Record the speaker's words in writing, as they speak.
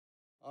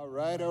All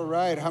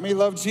right. How many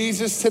love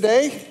Jesus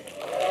today?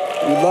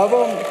 You love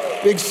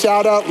him? Big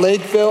shout out,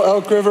 Lakeville,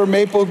 Elk River,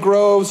 Maple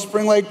Grove,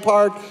 Spring Lake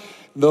Park.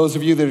 Those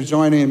of you that are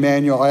joining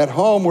Emmanuel at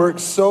home, we're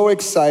so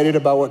excited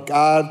about what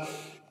God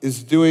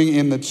is doing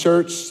in the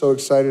church, so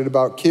excited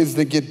about kids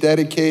that get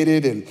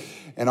dedicated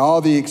and all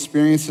the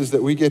experiences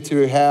that we get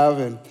to have,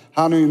 and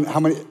how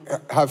many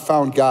have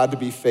found God to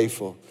be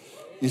faithful.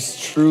 He's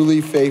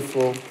truly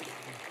faithful.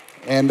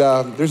 And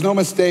there's no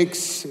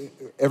mistakes.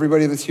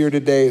 Everybody that's here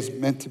today is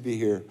meant to be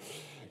here.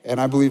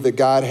 And I believe that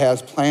God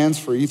has plans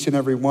for each and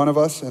every one of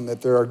us and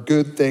that there are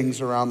good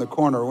things around the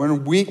corner. We're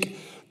in week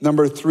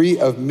number 3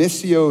 of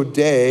Missio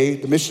Dei,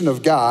 the mission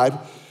of God.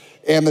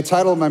 And the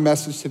title of my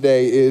message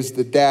today is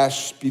the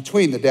dash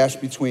between.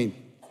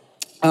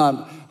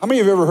 How many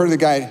of you have ever heard of the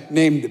guy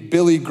named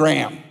Billy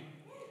Graham?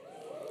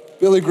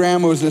 Billy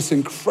Graham was this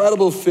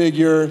incredible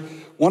figure,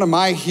 one of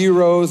my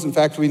heroes. In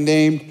fact, we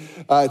named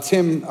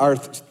Tim, our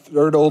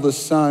third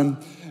oldest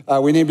son,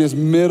 we named his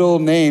middle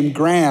name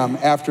Graham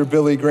after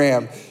Billy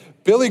Graham.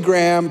 Billy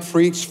Graham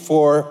preached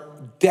for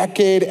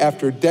decade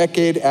after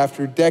decade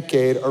after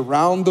decade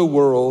around the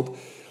world.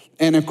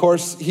 And of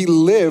course, he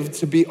lived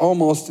to be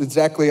almost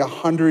exactly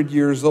 100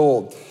 years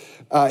old.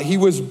 He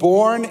was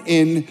born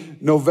in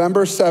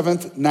November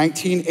 7th,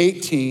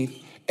 1918,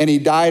 and he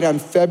died on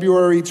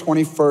February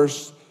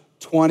 21st,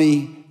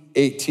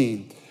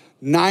 2018.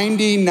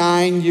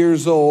 99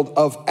 years old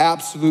of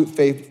absolute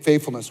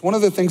faithfulness. One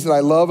of the things that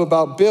I love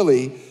about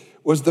Billy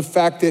was the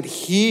fact that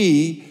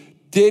he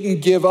didn't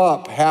give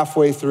up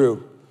halfway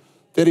through,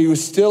 that he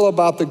was still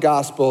about the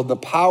gospel, the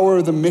power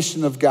of the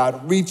mission of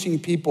God, reaching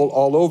people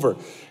all over.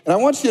 And I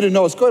want you to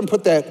notice, go ahead and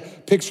put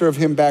that picture of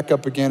him back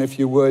up again if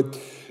you would.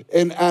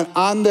 And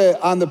on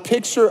the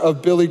picture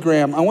of Billy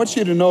Graham, I want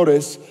you to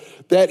notice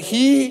that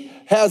he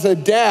has a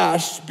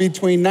dash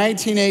between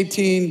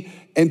 1918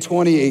 and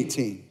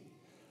 2018.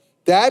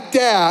 That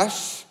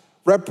dash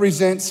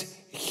represents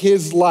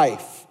his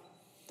life.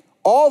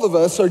 All of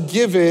us are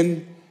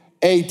given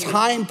a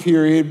time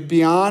period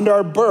beyond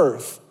our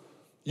birth.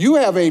 You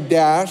have a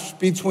dash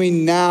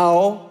between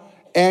now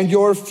and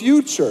your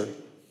future.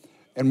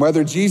 And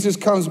whether Jesus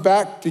comes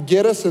back to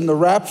get us in the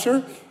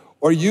rapture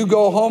or you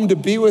go home to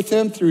be with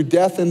him through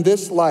death in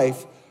this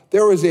life,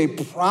 there is a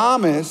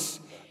promise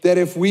that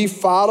if we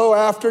follow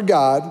after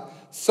God,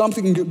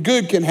 something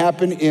good can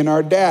happen in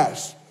our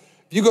dash.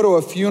 If you go to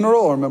a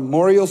funeral or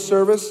memorial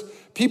service,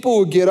 people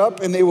will get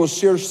up and they will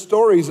share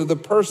stories of the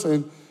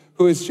person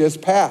who has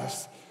just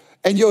passed.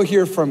 And you'll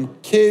hear from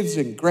kids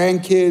and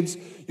grandkids.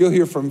 You'll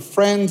hear from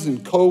friends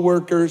and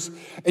coworkers.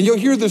 And you'll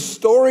hear the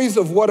stories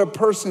of what a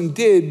person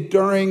did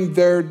during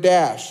their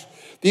dash,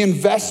 the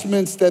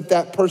investments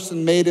that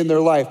person made in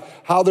their life,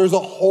 how there's a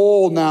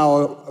hole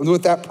now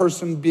with that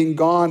person being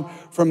gone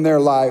from their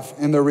life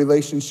and their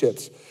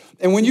relationships.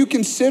 And when you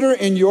consider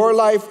in your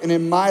life and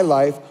in my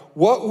life,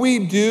 what we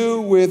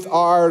do with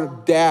our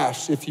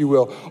dash, if you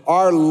will,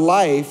 our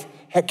life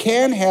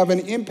can have an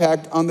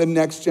impact on the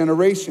next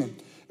generation.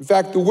 In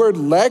fact, the word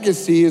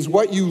legacy is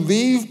what you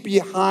leave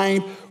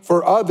behind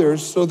for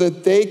others so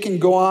that they can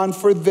go on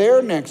for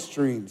their next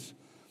dreams.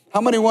 How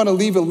many want to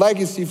leave a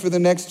legacy for the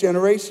next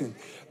generation?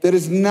 That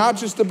is not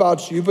just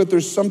about you, but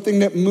there's something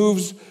that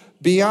moves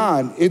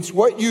beyond. It's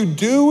what you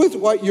do with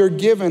what you're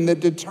given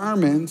that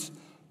determines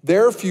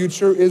their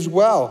future as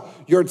well.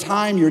 Your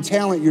time, your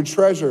talent, your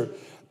treasure.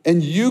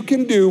 And you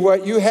can do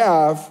what you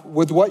have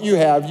with what you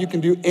have. You can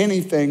do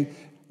anything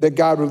that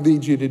God would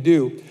lead you to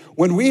do.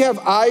 When we have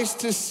eyes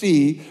to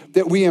see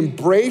that we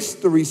embrace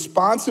the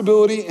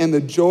responsibility and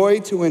the joy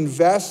to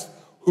invest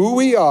who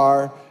we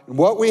are and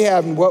what we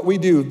have and what we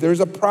do, there's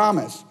a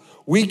promise.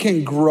 We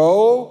can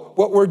grow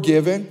what we're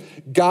given.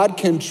 God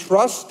can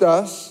trust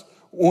us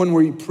when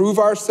we prove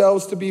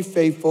ourselves to be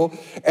faithful.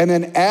 And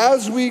then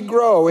as we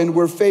grow and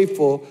we're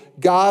faithful,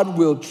 God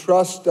will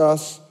trust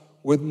us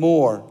with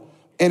more.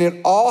 And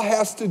it all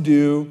has to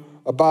do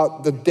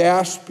about the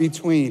dash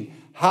between.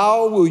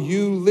 How will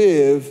you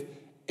live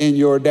in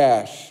your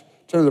dash?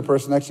 Turn to the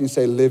person next to you and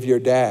say, live your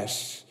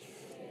dash.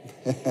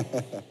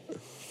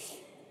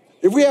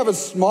 If we have a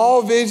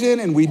small vision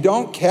and we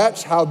don't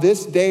catch how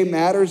this day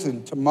matters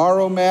and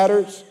tomorrow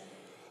matters,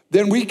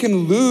 then we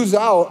can lose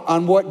out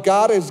on what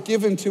God has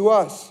given to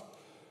us.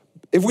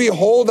 If we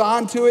hold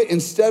on to it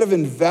instead of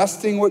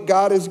investing what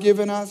God has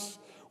given us,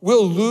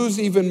 we'll lose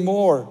even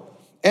more.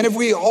 And if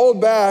we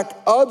hold back,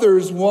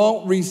 others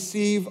won't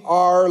receive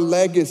our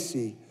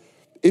legacy.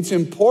 It's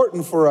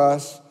important for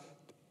us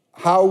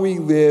how we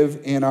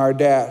live in our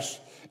dash.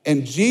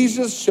 And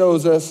Jesus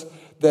shows us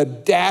the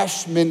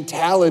dash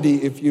mentality,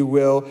 if you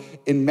will,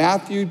 in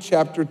Matthew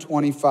chapter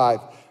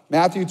 25.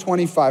 Matthew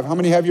 25. How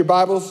many have your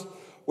Bibles?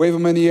 Wave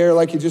them in the air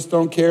like you just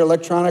don't care.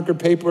 Electronic or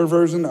paper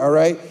version, all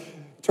right?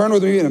 Turn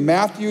with me to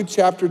Matthew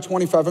chapter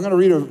 25. I'm going to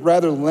read a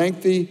rather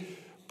lengthy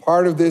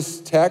part of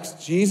this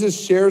text. Jesus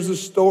shares a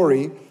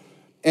story,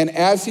 and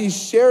as he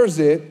shares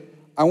it,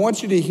 I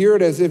want you to hear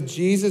it as if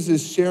Jesus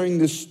is sharing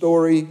this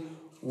story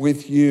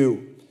with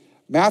you.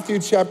 Matthew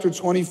chapter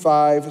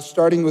 25,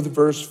 starting with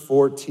verse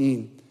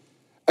 14.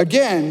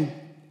 Again,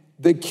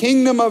 the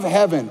kingdom of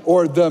heaven,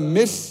 or the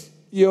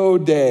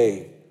Missio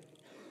Dei,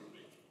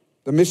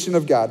 the mission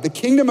of God. The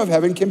kingdom of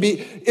heaven can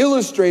be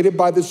illustrated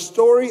by the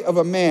story of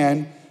a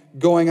man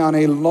going on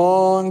a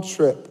long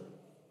trip.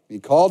 He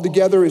called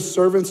together his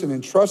servants and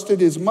entrusted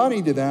his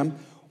money to them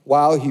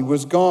while he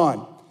was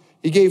gone.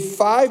 He gave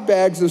 5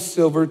 bags of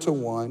silver to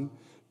one,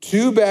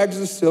 2 bags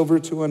of silver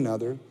to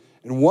another,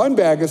 and 1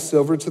 bag of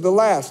silver to the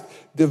last,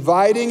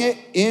 dividing it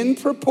in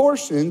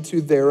proportion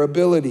to their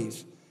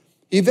abilities.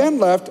 He then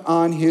left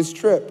on his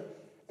trip,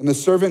 and the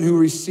servant who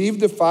received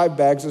the 5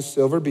 bags of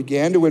silver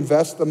began to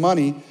invest the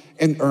money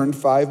and earned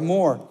 5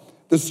 more.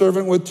 The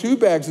servant with 2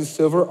 bags of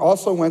silver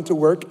also went to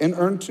work and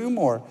earned 2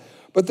 more.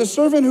 But the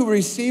servant who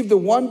received the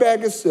 1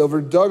 bag of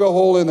silver dug a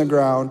hole in the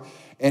ground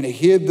and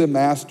hid the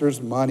master's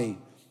money.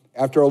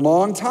 After a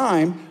long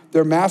time,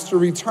 their master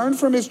returned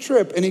from his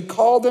trip, and he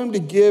called them to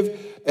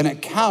give an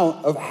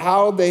account of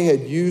how they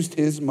had used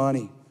his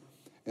money.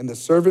 And the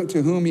servant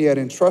to whom he had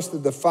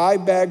entrusted the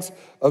 5 bags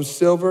of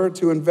silver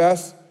to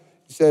invest,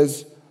 he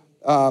says,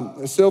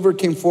 the silver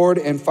came forward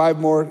and 5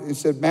 more. He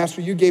said,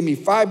 Master, you gave me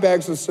 5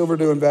 bags of silver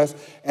to invest,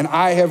 and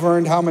I have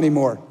earned how many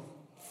more?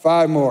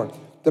 5 more.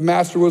 The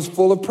master was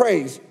full of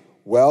praise.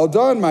 Well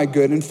done, my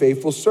good and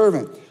faithful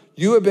servant.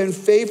 You have been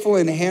faithful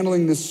in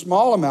handling this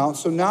small amount,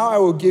 so now I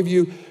will give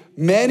you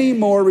many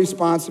more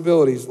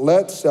responsibilities.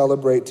 Let's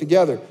celebrate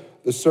together.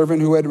 The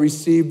servant who had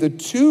received the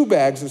 2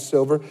 bags of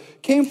silver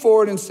came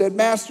forward and said,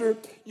 Master,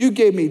 you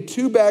gave me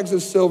 2 bags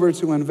of silver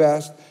to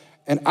invest,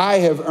 and I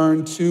have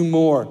earned 2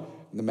 more.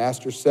 And the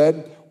master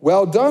said,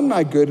 well done,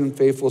 my good and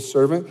faithful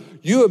servant.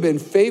 You have been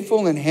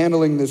faithful in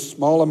handling this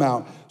small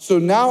amount, so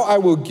now I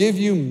will give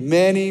you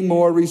many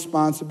more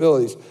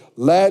responsibilities.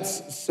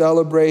 Let's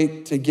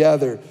celebrate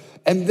together.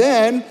 And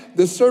then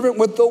the servant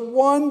with the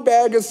 1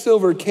 bag of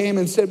silver came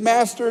and said,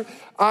 Master,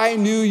 I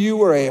knew you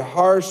were a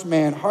harsh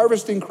man,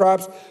 harvesting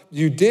crops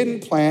you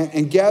didn't plant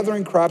and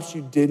gathering crops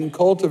you didn't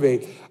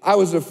cultivate. I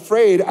was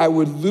afraid I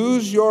would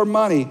lose your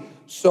money,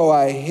 so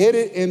I hid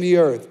it in the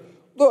earth.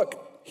 Look,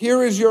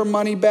 here is your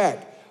money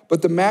back.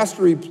 But the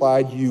master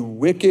replied, you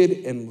wicked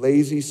and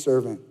lazy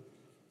servant.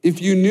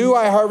 If you knew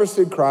I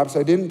harvested crops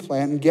I didn't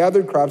plant and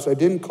gathered crops I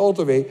didn't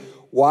cultivate,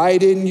 why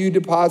didn't you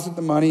deposit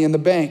the money in the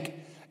bank?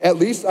 At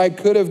least I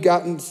could have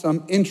gotten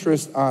some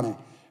interest on it.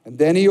 And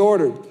then he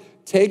ordered,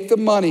 take the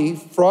money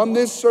from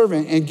this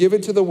servant and give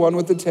it to the one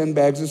with the 10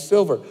 bags of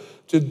silver.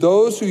 To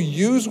those who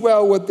use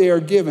well what they are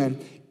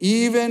given,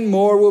 even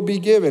more will be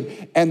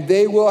given, and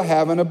they will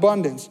have an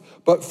abundance.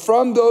 But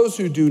from those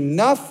who do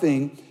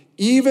nothing,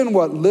 even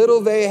what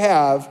little they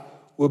have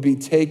will be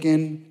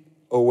taken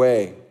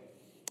away.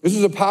 This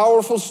is a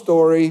powerful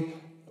story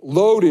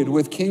loaded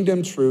with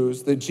kingdom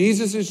truths that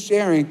Jesus is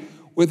sharing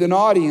with an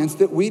audience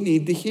that we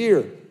need to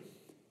hear.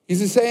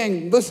 He's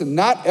saying, listen,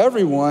 not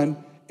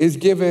everyone is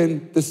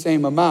given the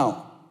same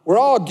amount. We're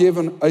all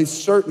given a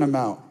certain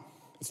amount.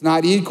 It's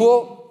not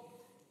equal.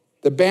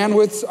 The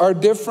bandwidths are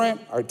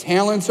different. Our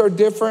talents are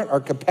different. Our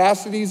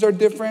capacities are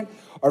different.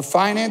 Our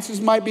finances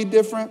might be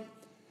different.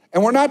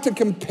 And we're not to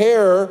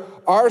compare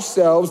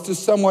ourselves to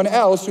someone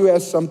else who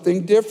has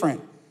something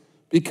different,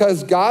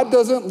 because God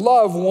doesn't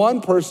love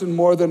one person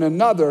more than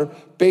another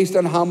based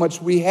on how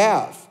much we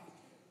have.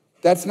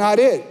 That's not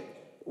it.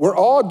 We're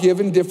all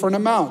given different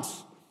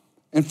amounts.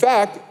 In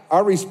fact,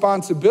 our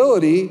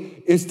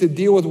responsibility is to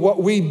deal with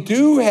what we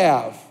do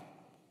have,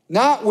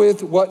 not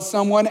with what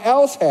someone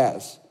else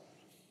has.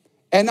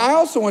 And I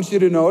also want you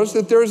to notice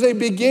that there's a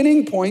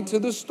beginning point to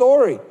the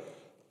story.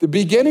 The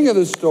beginning of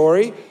the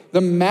story,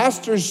 the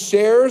master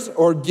shares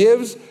or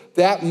gives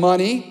that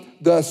money,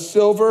 the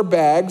silver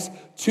bags,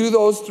 to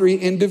those 3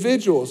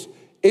 individuals.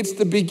 It's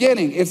the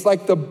beginning. It's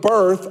like the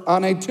birth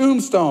on a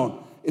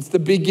tombstone. It's the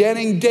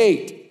beginning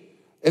date.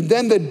 And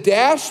then the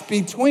dash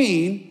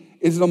between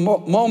is the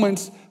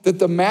moments that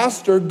the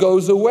master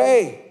goes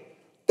away.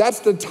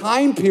 That's the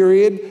time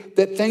period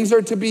that things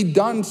are to be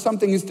done.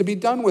 Something is to be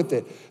done with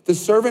it. The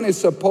servant is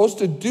supposed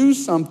to do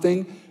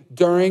something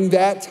during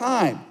that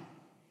time.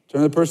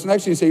 Turn to the person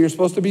next to you and say, you're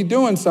supposed to be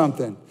doing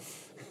something.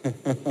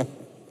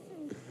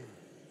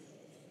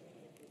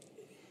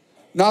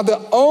 Now,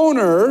 the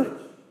owner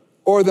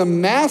or the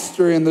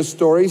master in the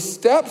story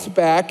steps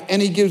back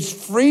and he gives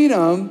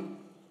freedom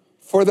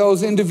for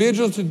those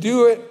individuals to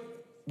do it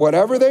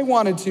whatever they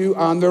wanted to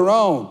on their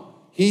own.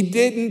 He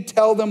didn't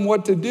tell them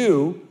what to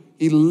do.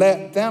 He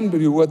let them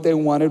do what they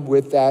wanted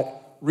with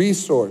that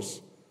resource.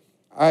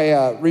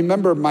 I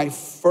remember my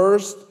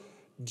first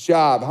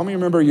job. How many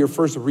remember your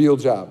first real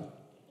job?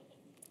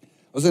 I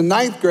was in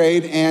 9th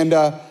grade, and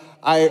a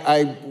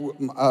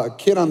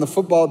kid on the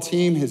football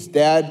team, his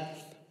dad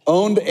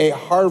owned a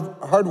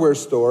hardware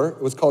store.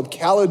 It was called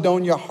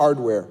Caledonia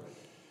Hardware.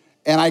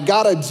 And I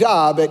got a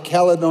job at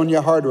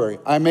Caledonia Hardware.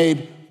 I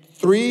made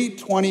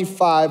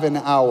 $3.25 an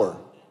hour.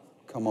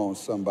 Come on,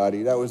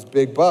 somebody. That was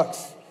big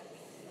bucks.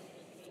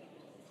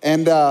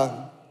 And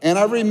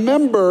I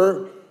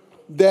remember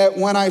that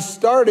when I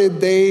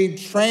started, they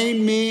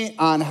trained me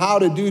on how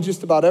to do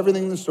just about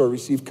everything in the store.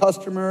 Receive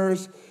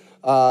customers,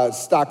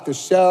 stock the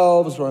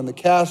shelves, run the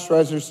cash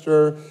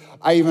register.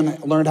 I even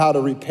learned how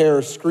to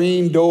repair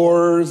screen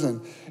doors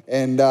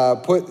and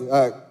put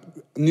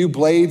new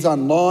blades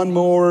on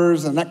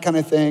lawnmowers and that kind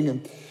of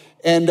thing.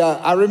 And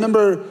I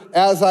remember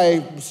as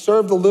I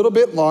served a little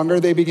bit longer,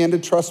 they began to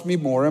trust me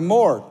more and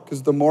more,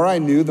 because the more I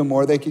knew, the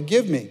more they could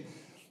give me.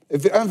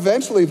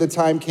 Eventually, the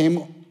time came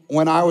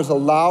when I was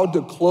allowed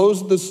to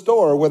close the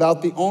store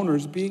without the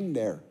owners being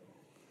there.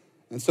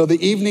 And so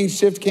the evening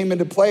shift came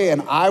into play,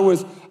 and I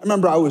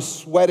remember I was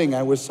sweating.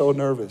 I was so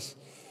nervous.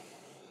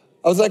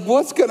 I was like,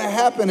 what's gonna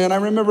happen? And I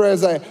remember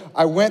as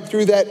I went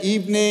through that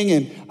evening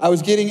and I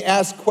was getting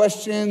asked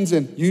questions,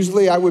 and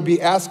usually I would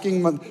be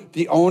asking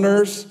the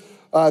owners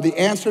the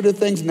answer to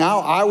things. Now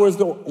I was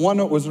the one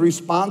that was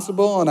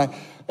responsible, and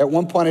at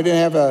one point I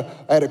had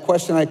a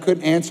question I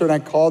couldn't answer, and I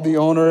called the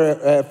owner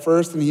at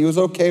first, and he was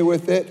okay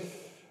with it.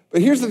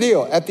 But here's the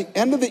deal. At the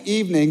end of the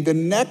evening, the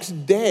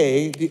next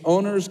day, the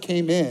owners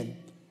came in,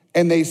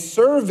 and they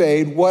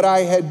surveyed what I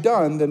had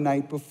done the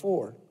night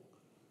before.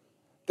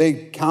 They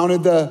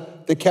counted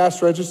the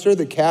cash register,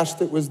 the cash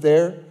that was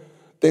there.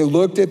 They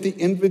looked at the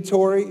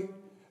inventory.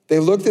 They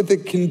looked at the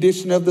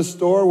condition of the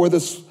store, where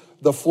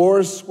the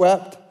floors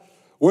swept,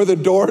 where the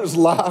doors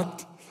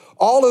locked,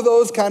 all of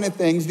those kind of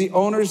things. The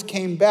owners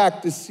came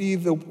back to see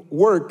the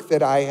work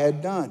that I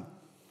had done.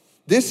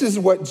 This is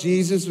what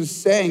Jesus was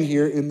saying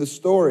here in the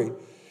story.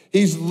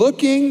 He's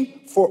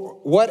looking for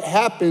what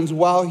happens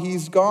while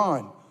he's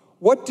gone.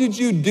 What did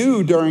you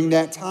do during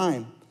that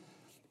time?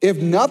 If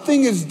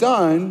nothing is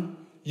done,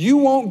 you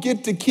won't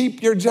get to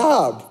keep your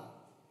job.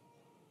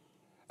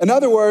 In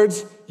other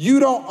words, you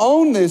don't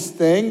own this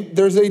thing.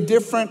 There's a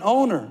different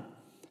owner.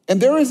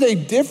 And there is a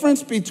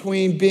difference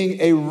between being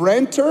a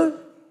renter,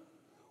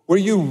 where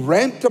you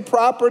rent a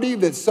property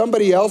that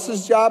somebody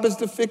else's job is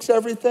to fix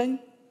everything,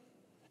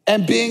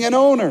 and being an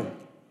owner.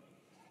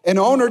 An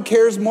owner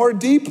cares more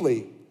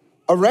deeply.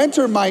 A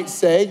renter might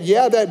say,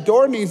 yeah, that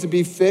door needs to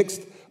be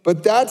fixed,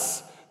 but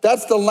that's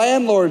the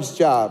landlord's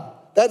job.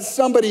 That's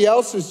somebody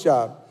else's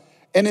job.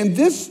 And in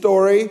this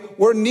story,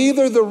 we're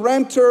neither the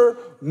renter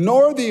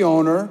nor the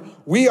owner.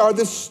 We are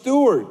the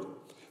steward.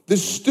 The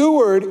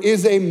steward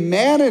is a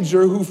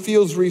manager who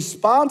feels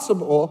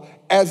responsible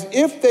as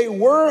if they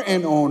were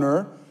an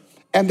owner,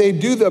 and they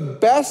do the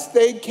best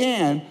they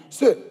can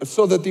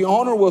so that the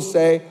owner will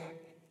say,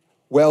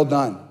 well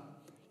done.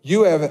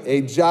 You have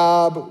a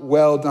job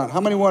well done.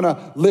 How many want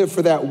to live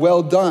for that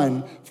well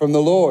done from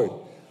the Lord?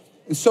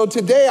 And so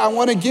today I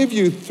want to give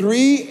you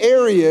 3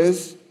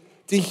 areas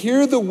to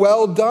hear the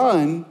well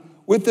done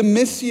with the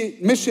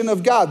mission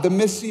of God, the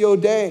Missio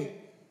Dei.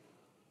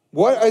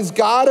 What is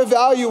God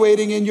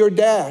evaluating in your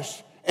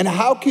dash? And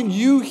how can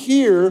you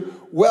hear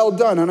well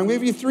done? And I'm going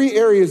to give you 3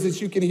 areas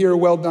that you can hear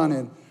well done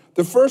in.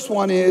 The first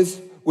one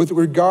is with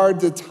regard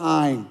to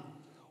time.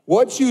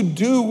 What you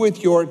do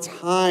with your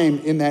time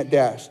in that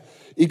dash.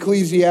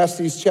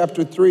 Ecclesiastes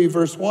chapter 3,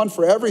 verse 1,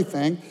 for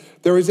everything,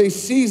 there is a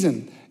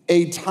season,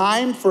 a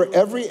time for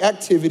every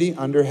activity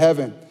under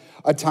heaven.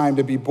 A time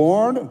to be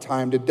born, a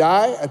time to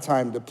die, a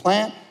time to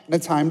plant, and a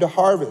time to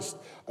harvest.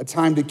 A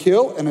time to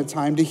kill and a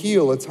time to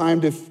heal. A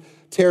time to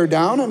tear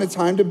down and a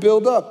time to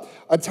build up.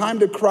 A time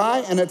to cry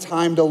and a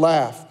time to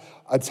laugh.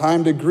 A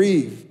time to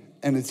grieve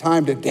and a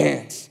time to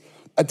dance.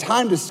 A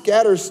time to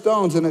scatter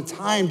stones and a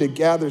time to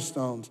gather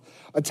stones.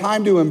 A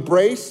time to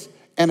embrace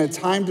and a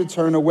time to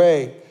turn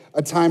away.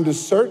 A time to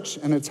search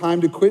and a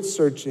time to quit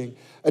searching.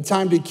 A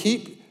time to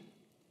keep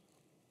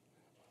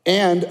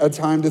and a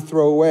time to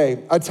throw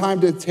away, a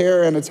time to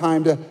tear and a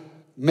time to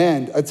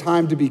mend, a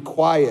time to be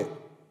quiet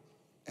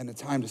and a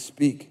time to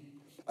speak,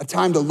 a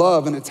time to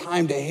love and a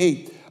time to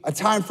hate, a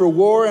time for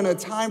war and a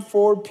time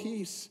for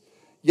peace.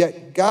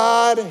 Yet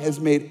God has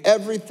made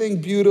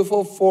everything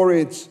beautiful for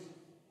its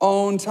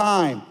own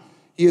time.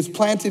 He has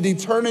planted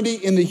eternity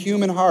in the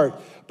human heart.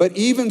 But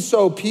even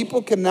so,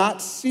 people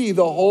cannot see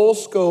the whole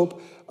scope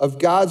of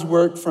God's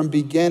work from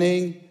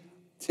beginning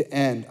to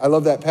end. I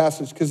love that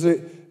passage because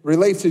it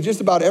relates to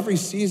just about every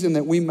season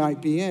that we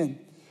might be in.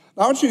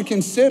 Now, I want you to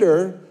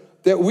consider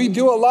that we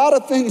do a lot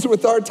of things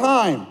with our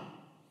time.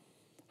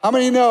 How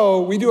many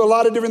know we do a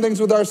lot of different things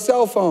with our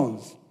cell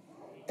phones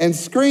and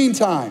screen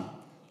time?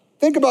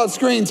 Think about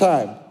screen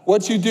time,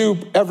 what you do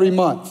every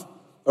month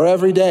or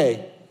every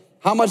day.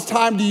 How much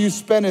time do you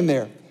spend in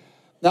there?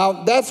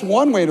 Now, that's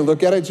one way to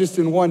look at it, just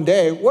in one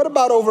day. What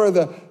about over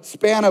the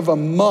span of a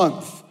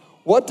month?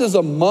 What does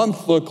a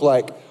month look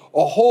like?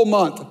 A whole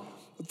month.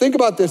 Think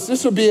about this.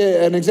 This would be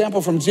an example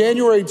from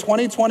January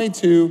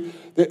 2022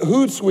 that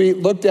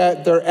Hootsuite looked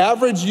at their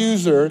average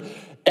user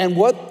and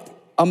what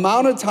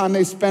amount of time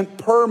they spent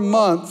per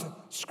month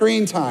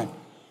screen time.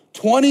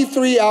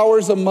 23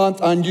 hours a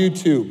month on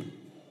YouTube.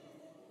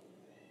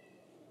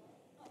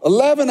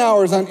 11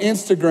 hours on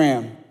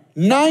Instagram.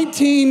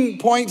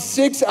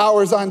 19.6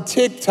 hours on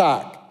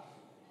TikTok.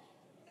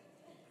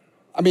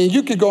 I mean,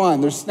 you could go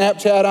on. There's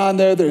Snapchat on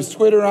there. There's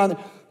Twitter on there.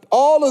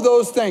 All of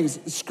those things,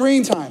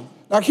 screen time.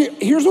 Now,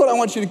 here's what I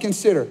want you to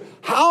consider.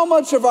 How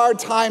much of our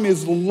time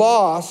is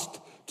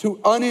lost to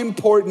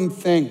unimportant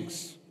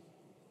things?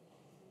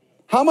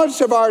 How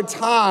much of our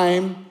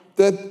time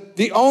that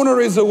the owner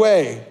is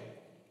away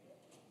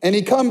and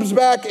he comes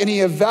back and he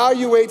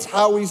evaluates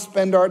how we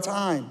spend our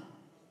time?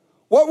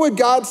 What would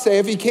God say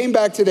if he came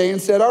back today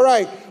and said, all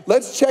right,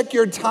 let's check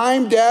your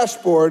time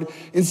dashboard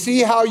and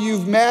see how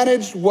you've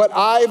managed what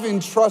I've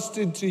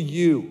entrusted to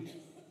you?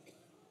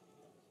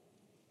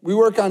 We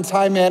work on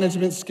time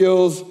management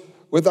skills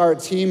with our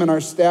team and our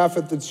staff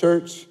at the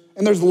church.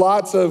 And there's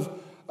lots of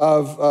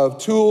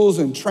tools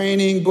and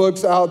training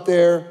books out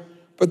there,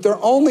 but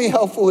they're only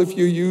helpful if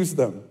you use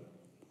them.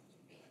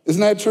 Isn't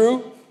that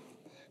true?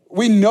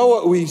 We know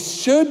what we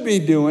should be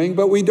doing,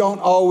 but we don't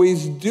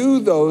always do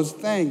those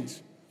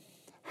things.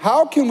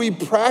 How can we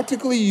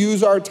practically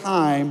use our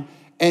time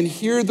and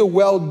hear the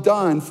well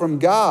done from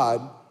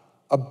God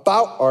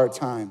about our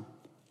time?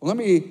 Well, let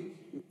me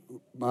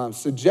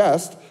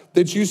suggest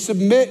that you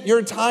submit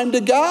your time to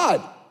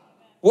God.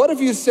 What if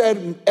you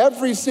said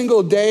every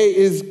single day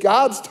is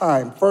God's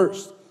time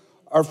first?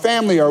 Our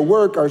family, our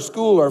work, our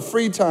school, our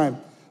free time.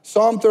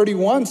 Psalm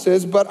 31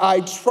 says, but I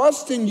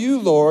trust in you,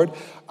 Lord.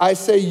 I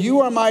say,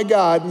 you are my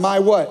God. My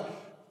what?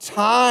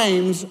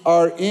 Times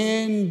are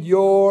in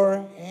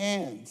your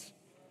hands.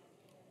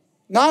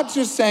 Not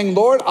just saying,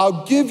 Lord,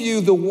 I'll give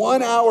you the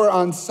 1 hour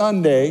on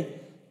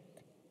Sunday.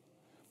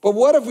 But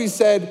what if we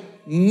said,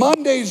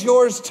 Monday's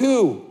yours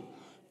too?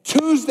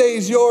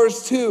 Tuesday's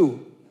yours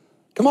too?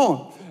 Come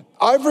on.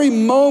 Every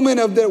moment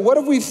of that, what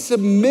if we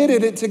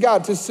submitted it to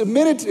God? To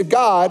submit it to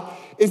God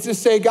is to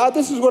say, God,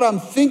 this is what I'm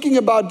thinking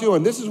about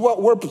doing. This is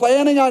what we're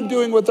planning on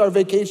doing with our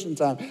vacation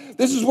time.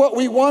 This is what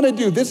we want to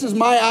do. This is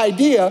my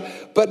idea.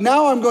 But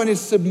now I'm going to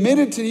submit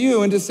it to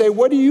you and to say,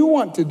 what do you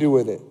want to do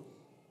with it?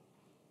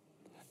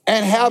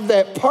 And have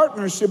that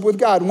partnership with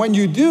God. When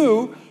you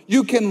do,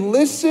 you can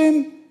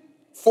listen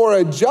for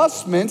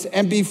adjustments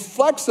and be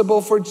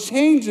flexible for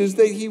changes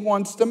that he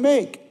wants to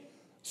make.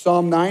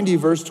 Psalm 90,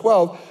 verse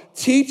 12,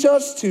 teach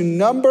us to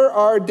number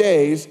our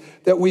days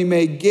that we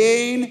may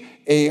gain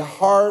a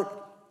heart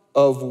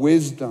of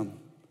wisdom.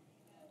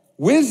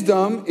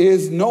 Wisdom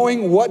is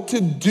knowing what to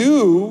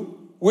do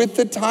with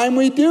the time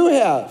we do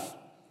have.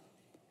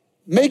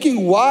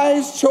 Making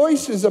wise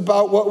choices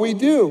about what we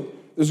do.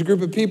 There's a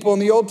group of people in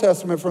the Old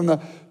Testament from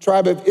the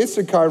tribe of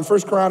Issachar. In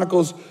 1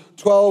 Chronicles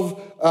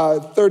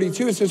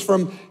 12:32, it says,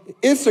 from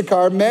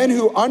Issachar, men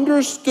who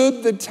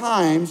understood the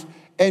times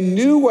and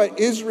knew what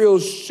Israel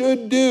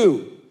should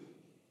do.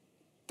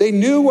 They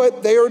knew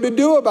what they were to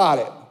do about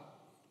it.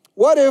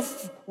 What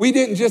if we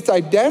didn't just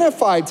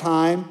identify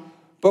time,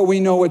 but we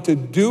know what to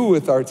do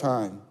with our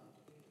time?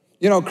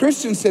 You know,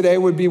 Christians today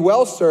would be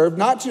well served,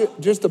 not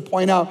just to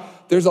point out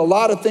there's a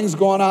lot of things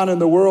going on in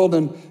the world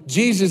and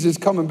Jesus is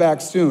coming back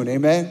soon,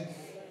 amen?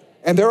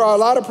 And there are a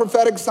lot of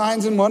prophetic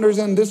signs and wonders,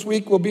 and this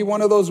week will be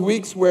one of those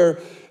weeks where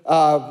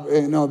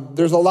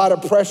there's a lot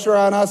of pressure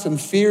on us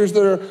and fears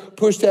that are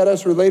pushed at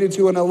us related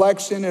to an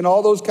election and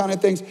all those kind of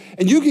things.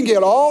 And you can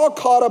get all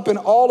caught up in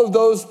all of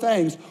those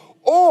things.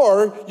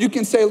 Or you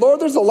can say,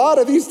 Lord, there's a lot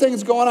of these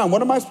things going on.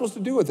 What am I supposed to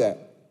do with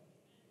that?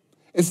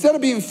 Instead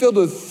of being filled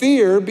with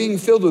fear, being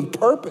filled with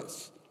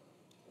purpose.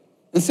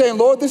 And saying,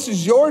 Lord, this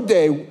is your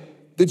day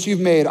that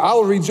you've made. I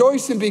will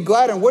rejoice and be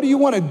glad. And what do you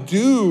want to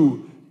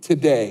do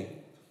today?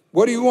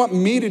 What do you want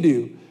me to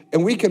do?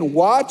 And we can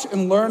watch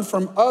and learn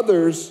from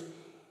others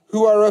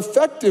who are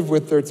effective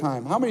with their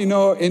time. How many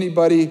know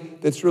anybody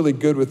that's really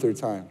good with their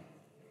time?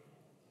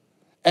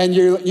 And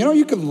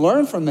you can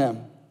learn from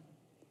them.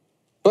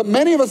 But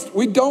many of us,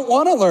 we don't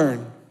want to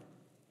learn.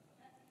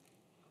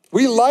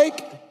 We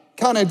like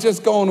kind of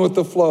just going with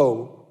the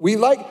flow.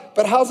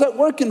 But how's that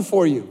working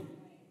for you?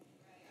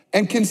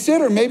 And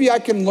consider, maybe I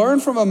can learn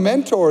from a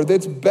mentor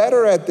that's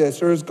better at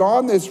this or has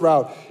gone this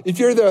route. If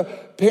you're the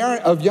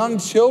parent of young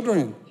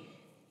children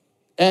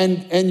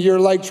and you're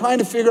like trying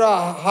to figure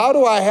out, how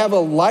do I have a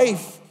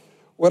life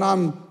when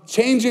I'm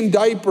changing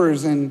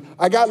diapers and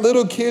I got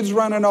little kids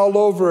running all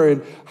over,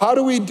 and how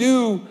do we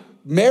do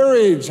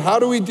marriage? How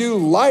do we do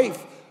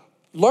life?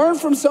 Learn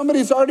from somebody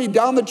who's already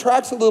down the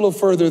tracks a little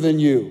further than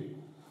you.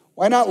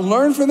 Why not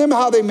learn from them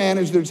how they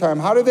manage their time?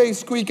 How do they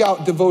squeak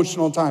out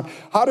devotional time?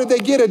 How do they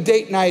get a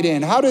date night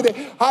in? How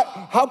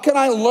can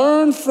I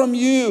learn from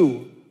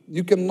you?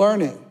 You can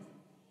learn it.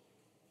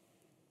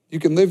 You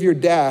can live your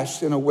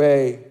dash in a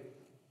way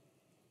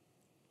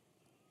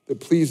that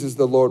pleases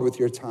the Lord with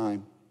your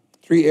time.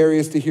 3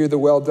 areas to hear the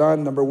well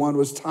done. Number 1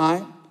 was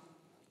time.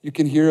 You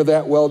can hear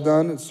that well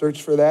done and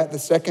search for that. The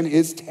second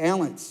is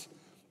talents,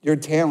 your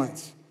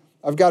talents.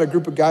 I've got a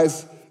group of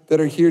guys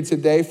that are here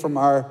today from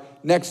our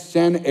Next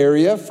Gen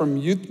area, from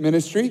youth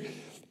ministry.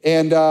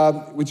 And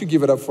would you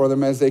give it up for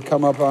them as they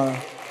come up on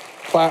a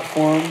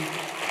platform?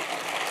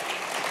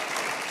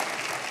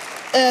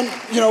 And,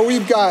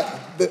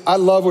 I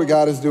love what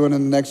God is doing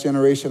in the next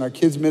generation. Our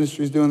kids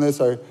ministry is doing this,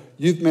 our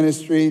youth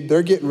ministry.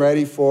 They're getting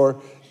ready for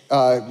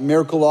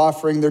miracle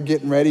offering. They're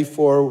getting ready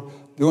for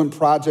doing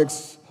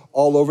projects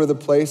all over the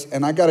place.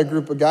 And I got a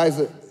group of guys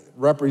that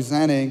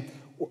representing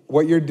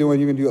what you're doing.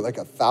 You can do it like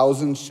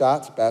 1,000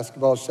 shots,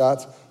 basketball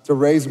shots, to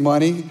raise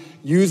money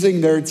using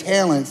their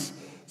talents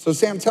So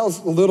Sam, tell us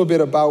a little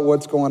bit about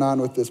what's going on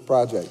with this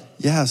project.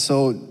 Yeah,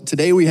 so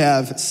today we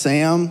have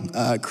Sam,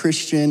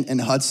 Christian,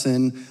 and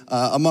Hudson,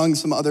 among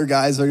some other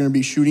guys that are gonna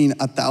be shooting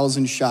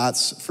 1,000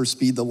 shots for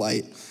Speed the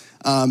Light.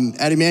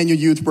 At Emmanuel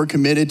Youth, we're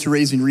committed to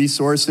raising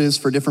resources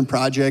for different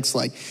projects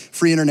like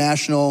Free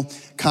International,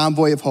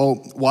 Convoy of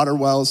Hope, Water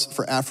Wells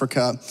for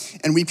Africa.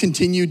 And we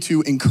continue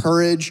to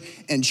encourage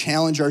and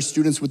challenge our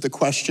students with the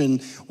question,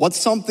 what's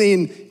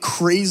something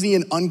crazy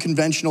and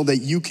unconventional that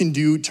you can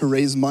do to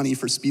raise money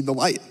for Speed the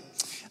Light?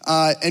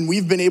 And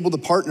we've been able to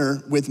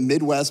partner with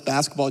Midwest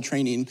Basketball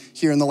Training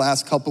here in the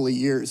last couple of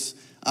years.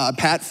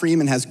 Pat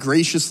Freeman has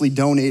graciously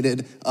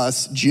donated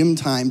us gym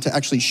time to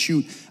actually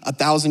shoot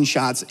 1,000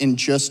 shots in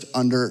just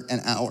under an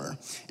hour.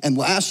 And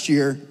last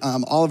year,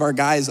 all of our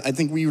guys, I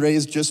think we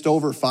raised just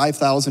over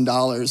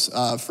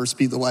 $5,000 for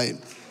Speed the Light.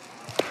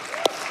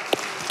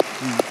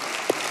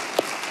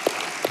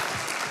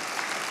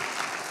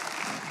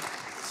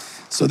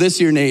 So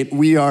this year, Nate,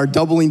 we are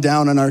doubling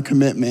down on our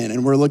commitment,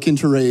 and we're looking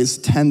to raise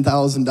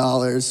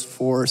 $10,000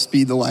 for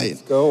Speed the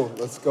Light.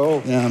 Let's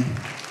go. Yeah.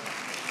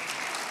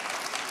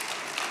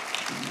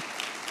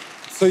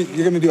 So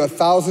you're gonna do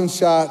 1,000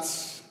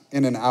 shots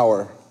in an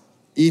hour.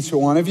 Each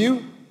one of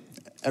you?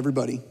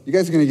 Everybody. You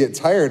guys are gonna get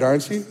tired,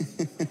 aren't you?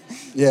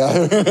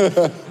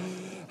 Yeah.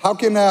 How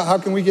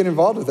can we get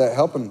involved with that,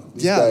 helping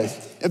these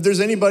guys? If there's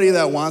anybody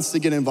that wants to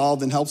get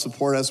involved and help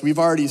support us, we've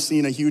already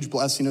seen a huge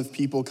blessing of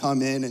people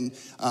come in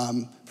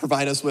and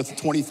provide us with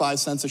 25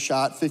 cents a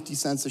shot, 50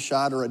 cents a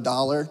shot, or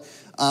 $1.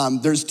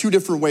 There's two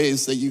different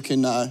ways that you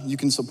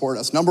can support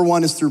us. Number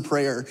one is through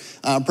prayer.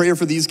 Prayer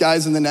for these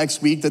guys in the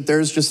next week, that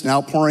there's just an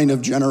outpouring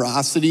of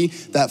generosity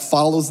that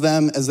follows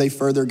them as they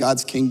further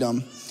God's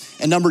kingdom.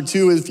 And number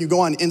two is if you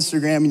go on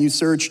Instagram and you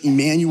search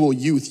Emmanuel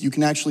Youth, you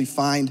can actually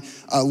find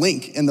a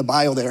link in the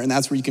bio there, and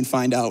that's where you can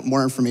find out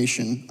more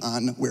information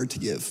on where to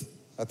give.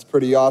 That's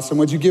pretty awesome.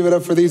 Would you give it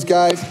up for these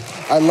guys?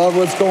 I love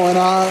what's going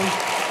on.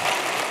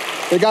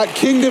 They got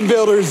Kingdom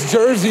Builders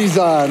jerseys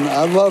on.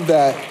 I love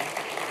that.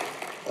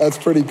 That's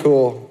pretty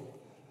cool.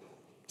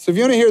 So if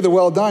you want to hear the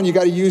well done, you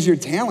got to use your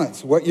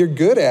talents, what you're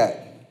good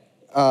at.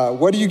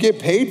 What do you get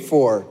paid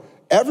for?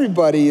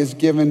 Everybody is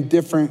given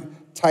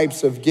different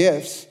types of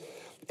gifts.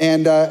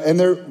 And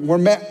we're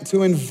meant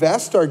to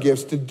invest our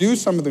gifts, to do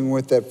something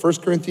with that. 1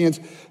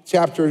 Corinthians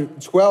chapter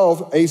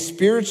 12, a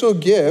spiritual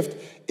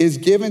gift is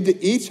given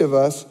to each of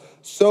us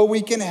so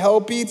we can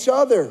help each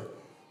other.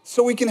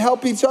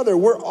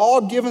 We're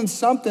all given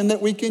something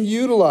that we can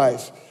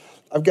utilize.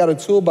 I've got a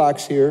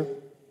toolbox here.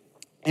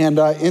 And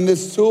in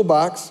this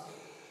toolbox,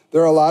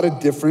 there are a lot of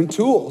different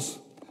tools.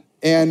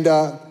 And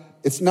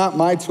it's not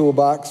my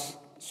toolbox,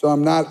 so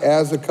I'm not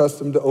as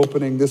accustomed to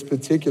opening this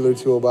particular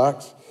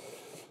toolbox.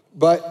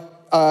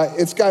 But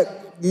it's got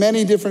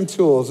many different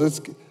tools.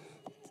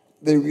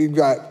 We've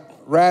got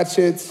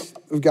ratchets,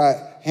 we've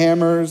got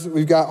hammers,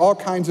 we've got all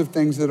kinds of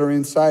things that are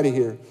inside of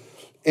here.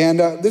 And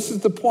this is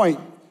the point.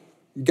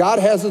 God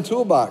has a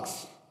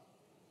toolbox,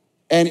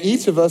 and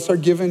each of us are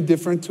given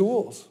different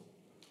tools.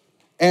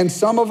 And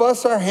some of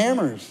us are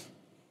hammers.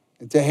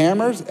 And to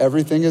hammers,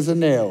 everything is a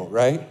nail,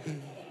 right?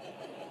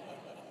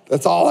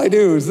 That's all I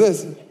do is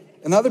this.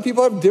 And other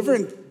people have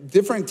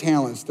different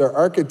talents. They're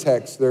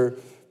architects,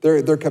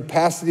 their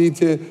capacity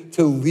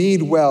to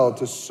lead well,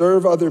 to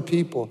serve other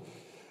people.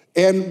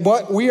 And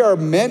what we are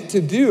meant to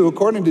do,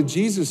 according to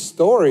Jesus'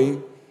 story,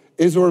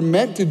 is we're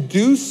meant to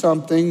do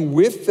something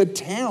with the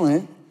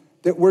talent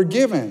that we're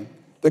given,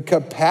 the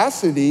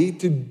capacity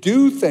to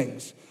do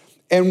things.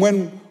 And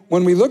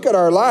when we look at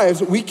our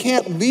lives, we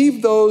can't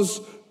leave those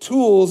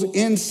tools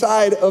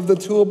inside of the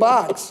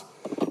toolbox.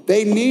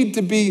 They need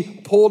to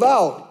be pulled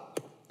out.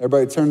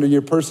 Everybody turn to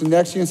your person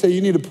next to you and say,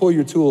 you need to pull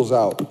your tools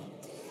out.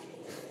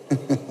 You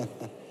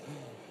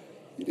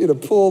need to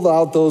pull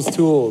out those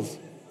tools.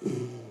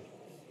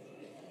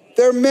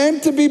 They're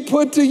meant to be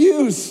put to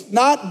use,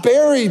 not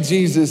buried,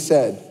 Jesus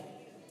said.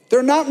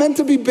 They're not meant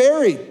to be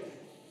buried.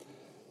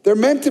 They're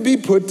meant to be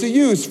put to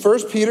use.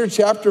 1 Peter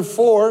chapter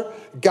 4,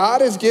 God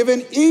has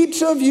given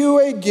each of you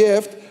a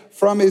gift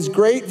from his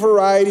great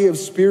variety of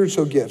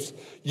spiritual gifts.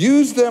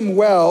 Use them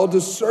well to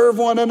serve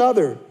one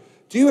another.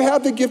 Do you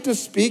have the gift of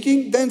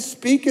speaking? Then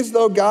speak as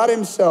though God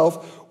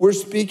himself were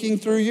speaking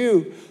through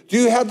you. Do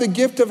you have the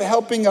gift of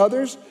helping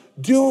others?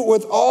 Do it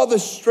with all the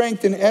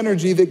strength and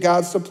energy that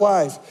God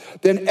supplies.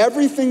 Then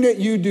everything that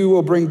you do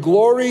will bring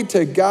glory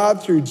to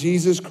God through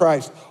Jesus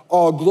Christ.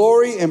 All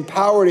glory and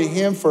power to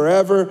him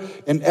forever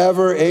and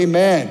ever.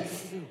 Amen.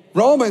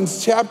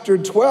 Romans chapter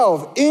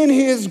 12. In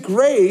his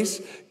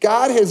grace,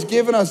 God has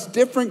given us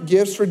different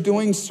gifts for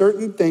doing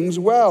certain things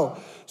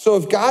well. So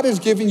if God has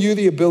given you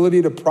the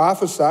ability to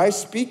prophesy,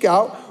 speak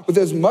out with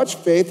as much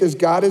faith as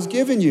God has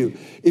given you.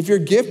 If your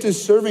gift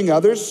is serving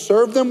others,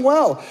 serve them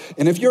well.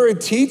 And if you're a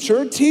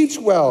teacher, teach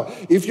well.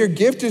 If your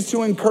gift is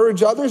to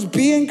encourage others,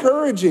 be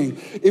encouraging.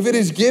 If it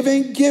is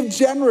giving, give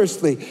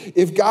generously.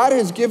 If God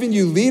has given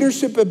you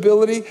leadership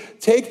ability,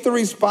 take the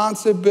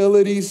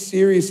responsibility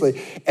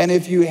seriously. And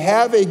if you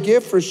have a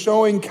gift for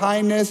showing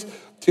kindness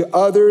to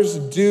others,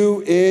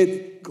 do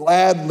it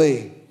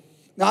gladly.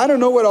 Now, I don't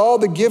know what all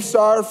the gifts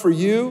are for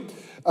you.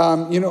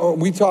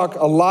 We talk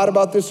a lot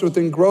about this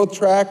within Growth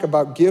Track,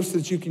 about gifts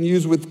that you can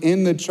use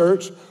within the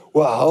church.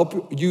 Will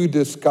help you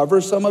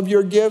discover some of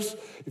your gifts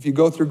if you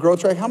go through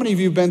Growth Track. How many of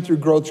you have been through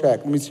Growth Track?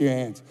 Let me see your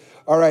hands.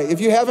 All right, if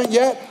you haven't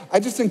yet, I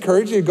just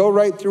encourage you to go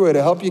right through it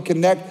to help you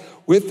connect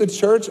with the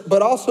church,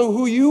 but also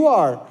who you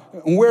are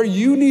and where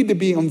you need to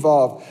be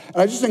involved. And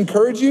I just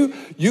encourage you,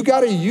 you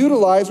got to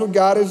utilize what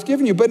God has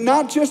given you, but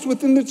not just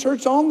within the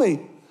church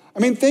only. I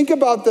mean, think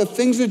about the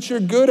things that you're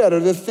good at or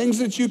the things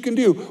that you can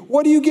do.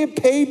 What do you get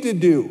paid to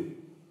do?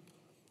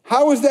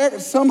 How is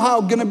that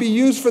somehow going to be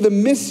used for the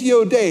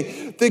Missio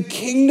Dei, the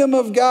kingdom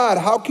of God?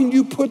 How can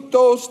you put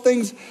those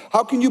things,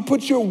 how can you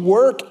put your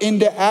work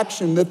into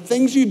action? The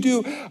things you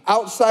do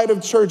outside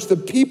of church, the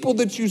people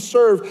that you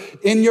serve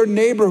in your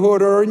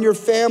neighborhood or in your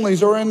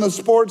families or in the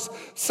sports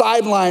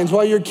sidelines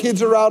while your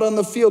kids are out on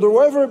the field or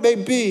wherever it may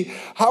be,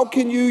 how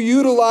can you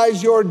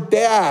utilize your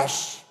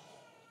dash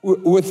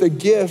with the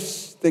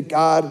gifts that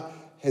God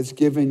has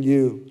given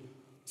you?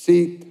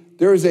 See,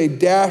 there is a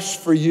dash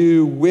for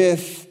you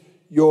with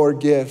your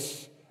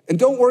gifts. And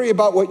don't worry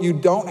about what you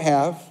don't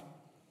have.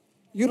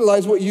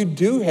 Utilize what you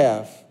do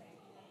have.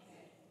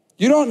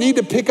 You don't need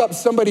to pick up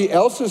somebody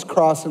else's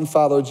cross and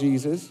follow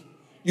Jesus.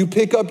 You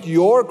pick up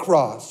your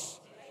cross.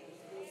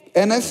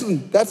 And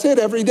listen, that's it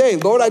every day.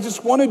 Lord, I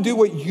just want to do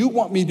what you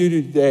want me to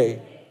do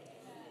today.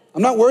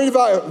 I'm not worried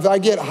about if I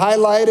get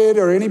highlighted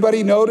or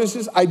anybody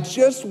notices. I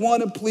just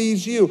want to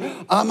please you.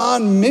 I'm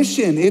on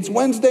mission. It's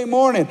Wednesday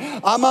morning.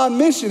 I'm on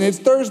mission. It's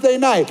Thursday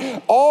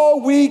night.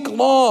 All week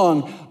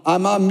long,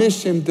 I'm on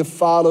mission to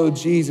follow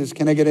Jesus.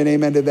 Can I get an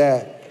amen to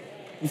that?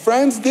 And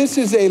friends, this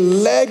is a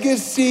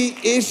legacy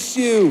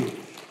issue.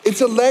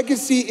 It's a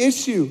legacy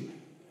issue.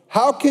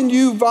 How can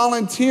you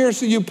volunteer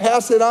so you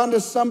pass it on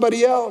to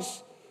somebody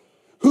else?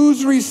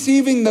 Who's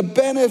receiving the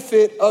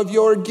benefit of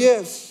your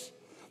gifts?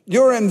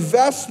 Your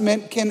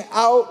investment can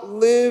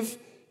outlive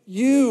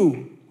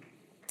you.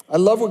 I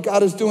love what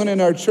God is doing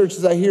in our church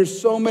as I hear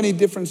so many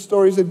different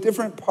stories at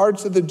different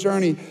parts of the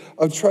journey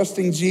of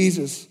trusting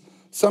Jesus.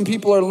 Some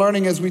people are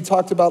learning, as we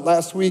talked about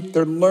last week,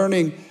 they're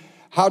learning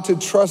how to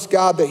trust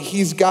God, that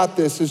he's got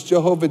this as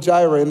Jehovah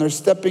Jireh, and they're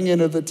stepping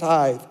into the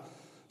tithe.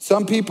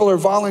 Some people are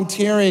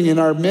volunteering in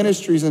our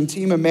ministries and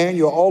Team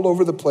Emmanuel all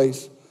over the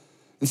place.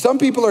 And some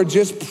people are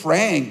just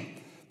praying.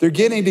 They're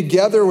getting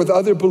together with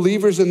other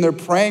believers and they're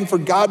praying for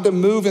God to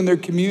move in their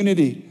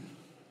community.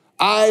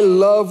 I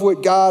love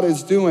what God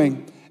is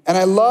doing. And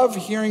I love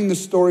hearing the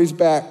stories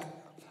back.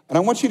 And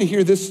I want you to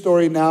hear this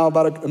story now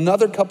about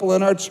another couple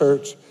in our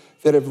church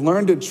that have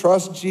learned to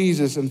trust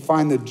Jesus and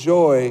find the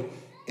joy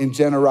in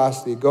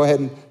generosity. Go ahead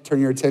and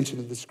turn your attention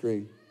to the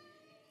screen.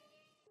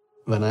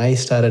 When I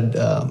started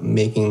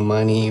making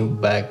money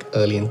back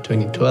early in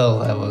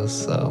 2012, I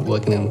was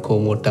working in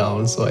Como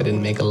town, so I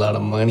didn't make a lot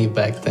of money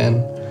back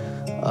then.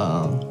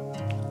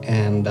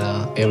 And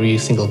every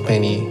single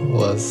penny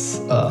was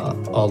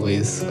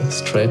always a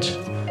stretch.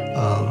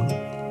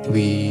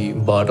 We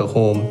bought a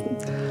home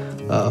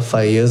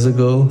 5 years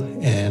ago,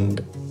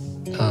 and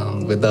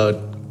without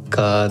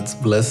God's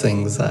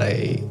blessings,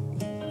 I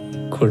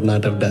could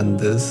not have done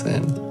this.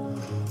 And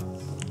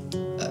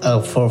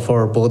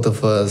for both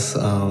of us,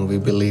 we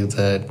believe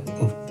that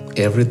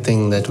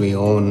everything that we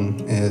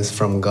own is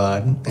from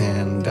God,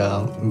 and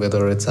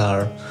whether it's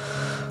our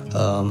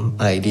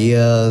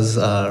ideas,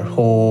 our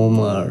home,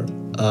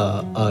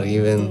 or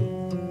even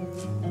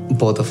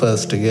both of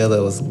us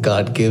together was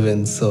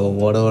God-given. So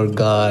whatever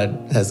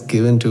God has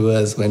given to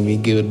us, when we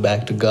give it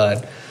back to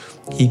God,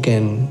 He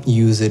can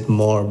use it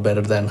more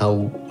better than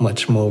how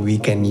much more we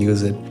can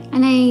use it.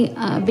 And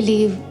I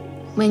believe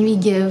when we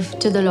give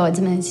to the Lord's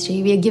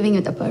ministry, we are giving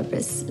with a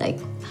purpose. Like,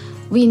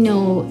 we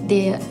know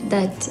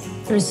that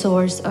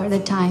resource or the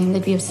time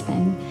that we have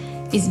spent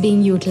is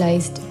being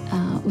utilized.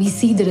 We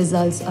see the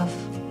results of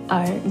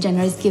our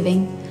generous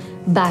giving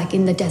back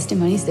in the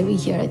testimonies that we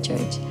hear at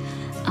church.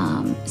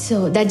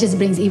 So that just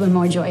brings even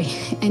more joy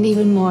and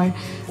even more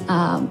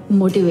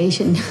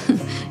motivation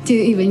to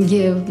even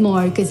give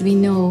more, because we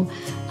know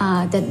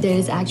that there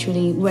is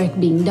actually work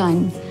being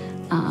done.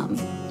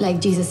 Like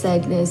Jesus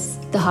said,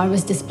 the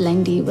harvest is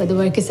plenty, but the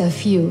workers are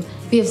few.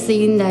 We have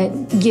seen that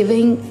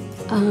giving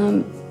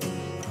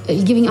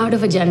out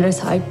of a generous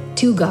heart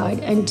to God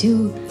and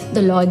to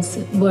the Lord's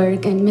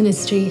work and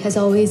ministry has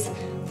always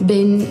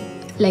been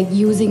like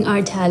using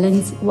our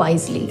talents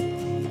wisely.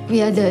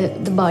 We are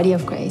the body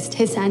of Christ,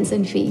 His hands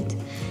and feet.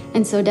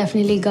 And so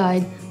definitely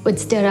God would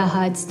stir our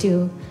hearts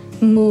to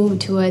move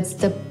towards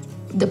the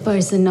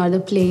person or the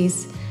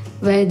place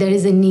where there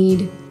is a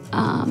need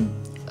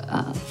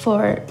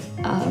for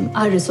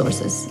our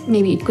resources.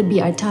 Maybe it could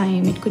be our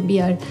time, it could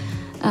be our,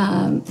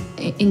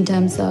 in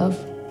terms of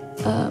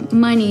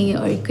money,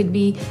 or it could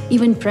be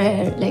even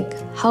prayer. Like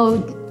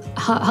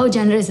how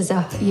generous is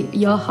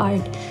your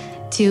heart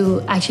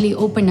to actually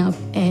open up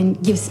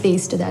and give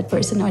space to that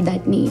person or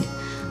that need.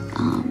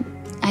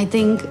 I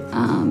think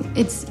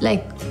it's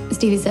like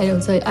Stevie said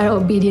also, our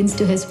obedience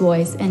to His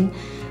voice and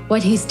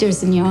what He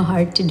stirs in your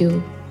heart to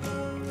do.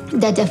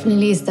 That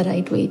definitely is the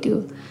right way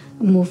to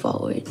move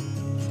forward.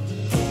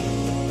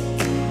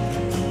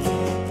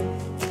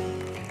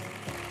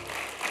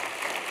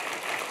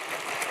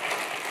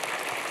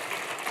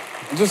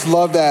 I just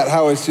love that,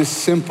 how it's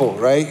just simple,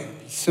 right?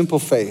 Simple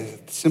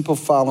faith, simple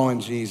following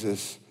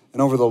Jesus.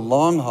 And over the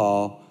long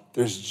haul,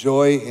 there's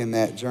joy in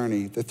that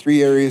journey. The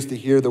 3 areas to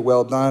hear the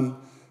well done: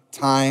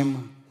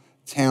 time,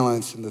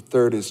 talents, and the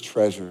third is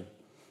treasure.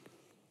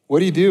 What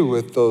do you do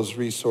with those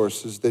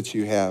resources that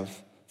you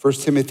have? 1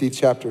 Timothy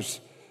chapter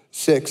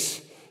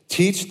 6,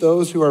 teach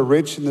those who are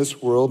rich in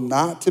this world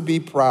not to be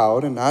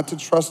proud and not to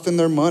trust in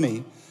their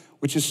money,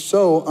 which is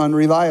so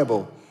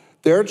unreliable.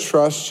 Their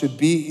trust should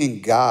be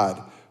in God,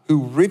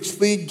 who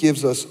richly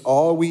gives us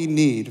all we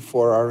need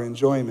for our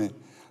enjoyment.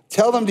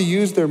 Tell them to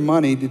use their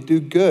money to do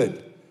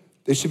good.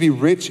 They should be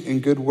rich in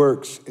good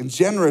works and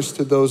generous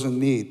to those in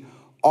need,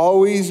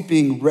 always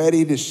being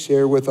ready to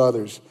share with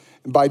others.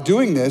 And by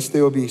doing this,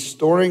 they will be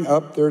storing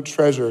up their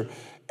treasure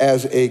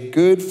as a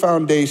good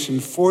foundation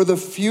for the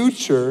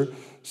future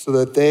so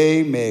that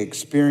they may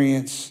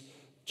experience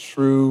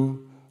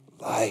true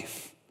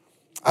life.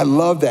 I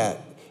love that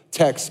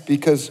text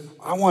because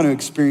I want to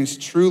experience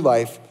true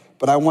life,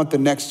 but I want the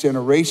next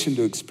generation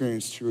to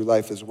experience true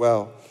life as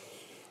well.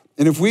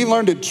 And if we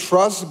learn to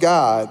trust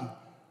God,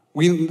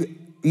 we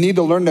need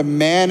to learn to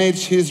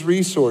manage his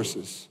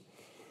resources.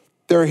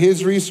 They're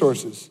his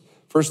resources.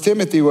 1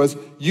 Timothy was,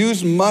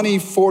 use money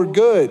for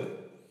good.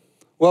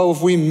 Well,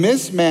 if we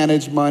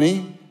mismanage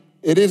money,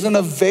 it isn't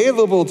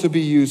available to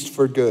be used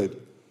for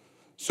good.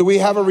 So we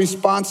have a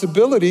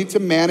responsibility to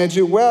manage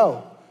it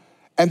well.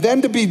 And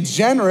then to be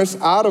generous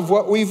out of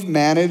what we've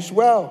managed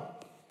well.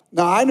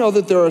 Now, I know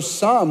that there are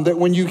some that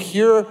when you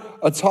hear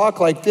a talk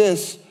like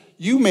this,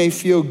 you may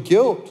feel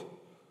guilt.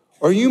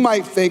 Or you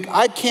might think,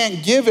 I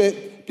can't give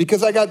it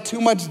because I got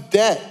too much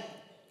debt.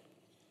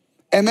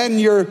 And then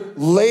you're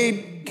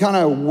laid kind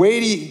of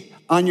weighty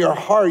on your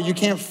heart. You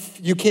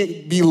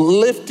can't be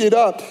lifted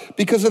up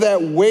because of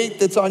that weight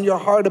that's on your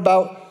heart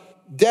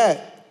about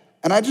debt.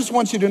 And I just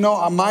want you to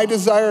know, my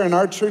desire and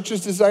our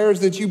church's desire is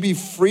that you be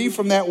free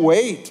from that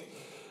weight.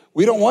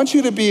 We don't want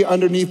you to be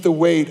underneath the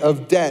weight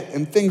of debt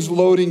and things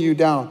loading you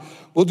down.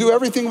 We'll do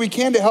everything we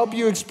can to help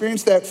you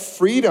experience that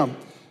freedom.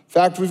 In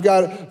fact, we've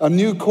got a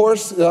new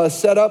course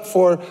set up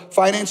for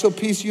Financial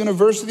Peace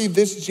University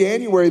this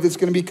January that's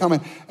going to be coming.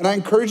 And I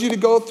encourage you to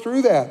go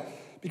through that.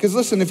 Because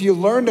listen, if you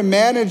learn to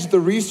manage the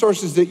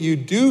resources that you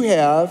do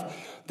have,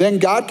 then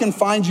God can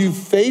find you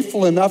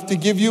faithful enough to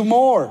give you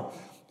more.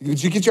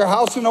 Did you get your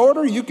house in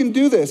order? You can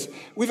do this.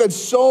 We've had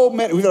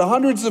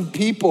hundreds of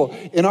people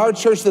in our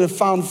church that have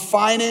found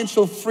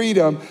financial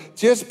freedom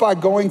just by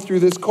going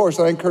through this course.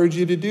 I encourage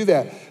you to do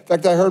that. In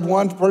fact, I heard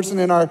one person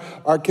in our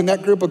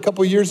Connect group a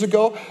couple years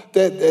ago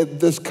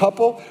that this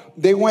couple,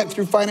 they went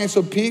through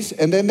Financial Peace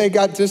and then they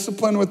got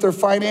disciplined with their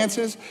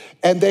finances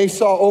and they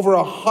saw over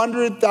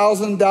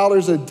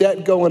 $100,000 of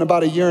debt go in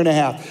about a year and a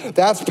half.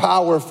 That's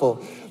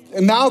powerful.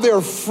 And now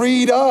they're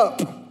freed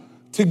up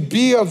to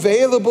be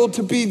available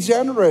to be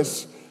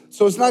generous.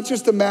 So it's not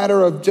just a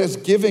matter of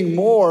just giving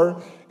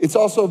more. It's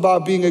also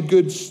about being a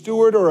good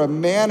steward or a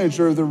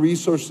manager of the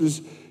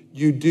resources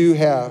you do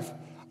have.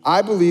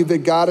 I believe that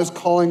God is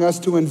calling us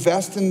to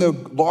invest in the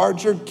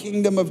larger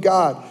kingdom of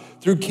God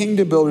through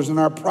Kingdom Builders and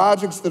our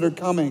projects that are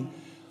coming.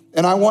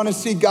 And I want to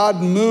see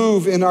God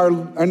move in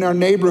our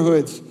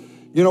neighborhoods.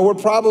 You know, we're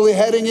probably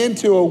heading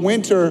into a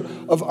winter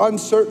of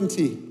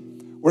uncertainty.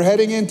 We're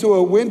heading into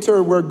a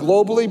winter where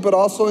globally, but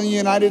also in the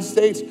United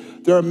States,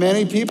 there are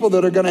many people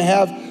that are going to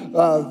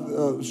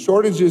have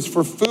shortages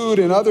for food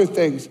and other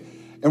things.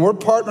 And we're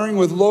partnering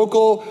with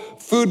local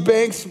food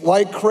banks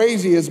like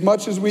crazy as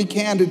much as we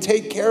can to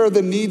take care of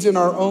the needs in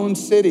our own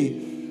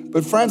city.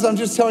 But friends, I'm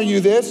just telling you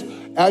this,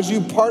 as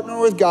you partner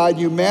with God,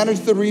 you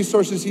manage the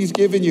resources he's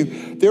given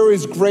you, there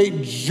is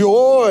great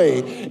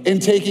joy in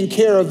taking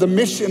care of the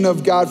mission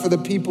of God for the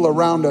people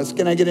around us.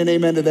 Can I get an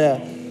amen to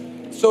that?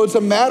 So it's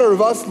a matter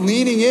of us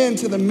leaning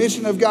into the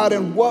mission of God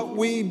and what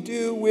we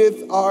do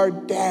with our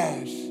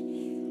dash.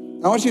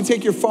 I want you to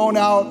take your phone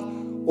out,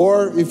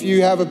 or if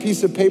you have a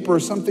piece of paper or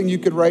something you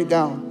could write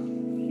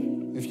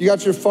down. If you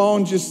got your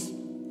phone, just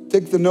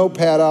take the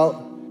notepad out.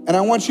 And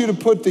I want you to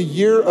put the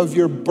year of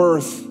your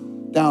birth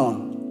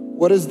down.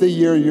 What is the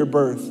year of your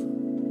birth?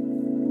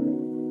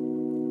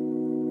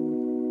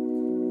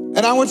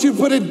 And I want you to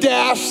put a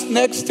dash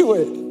next to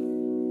it.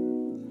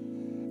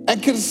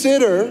 And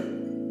consider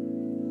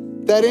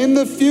that in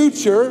the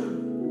future,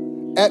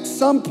 at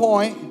some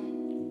point,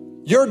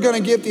 you're going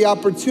to get the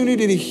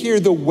opportunity to hear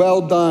the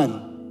well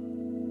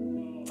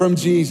done from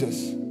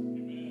Jesus.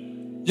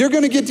 You're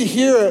going to get to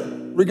hear it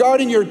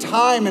regarding your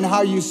time and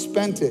how you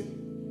spent it.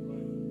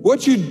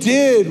 What you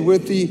did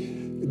with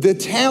the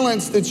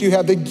talents that you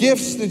have, the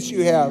gifts that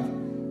you have,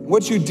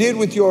 what you did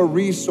with your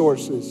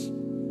resources.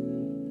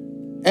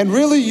 And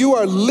really, you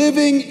are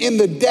living in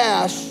the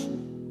dash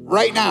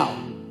right now.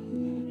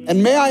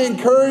 And may I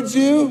encourage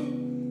you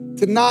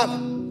to not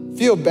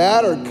feel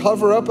bad or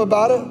cover up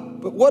about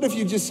it. But what if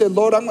you just said,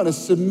 Lord, I'm going to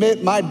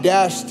submit my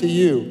dash to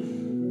you.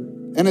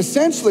 And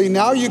essentially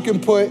now you can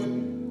put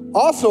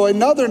Also,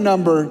 another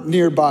number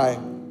nearby.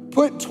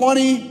 Put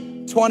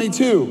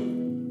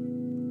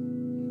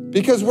 2022.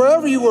 Because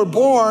wherever you were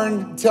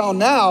born till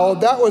now,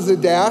 that was a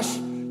dash.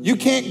 You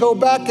can't go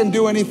back and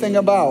do anything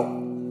about.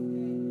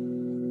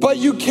 But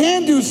you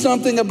can do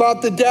something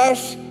about the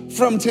dash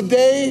from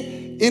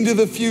today into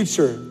the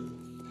future.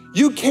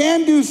 You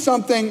can do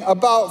something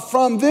about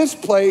from this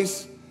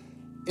place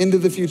into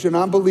the future. And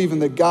I'm believing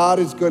that God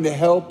is going to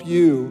help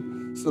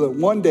you so that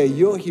one day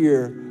you'll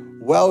hear,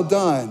 "Well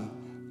done,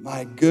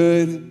 my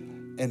good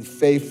and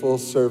faithful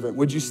servant."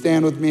 Would you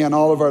stand with me on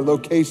all of our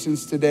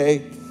locations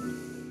today?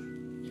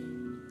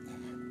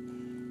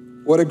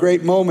 What a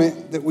great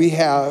moment that we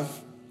have,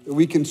 that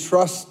we can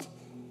trust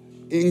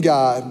in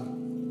God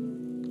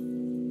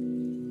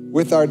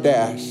with our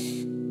dash.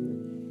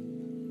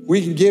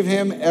 We can give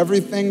him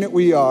everything that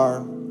we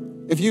are.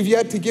 If you've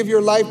yet to give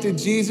your life to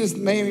Jesus,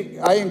 may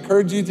I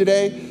encourage you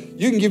today,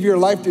 you can give your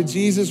life to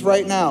Jesus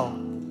right now.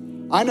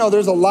 I know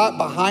there's a lot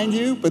behind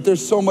you, but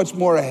there's so much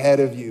more ahead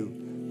of you.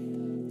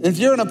 And if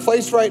you're in a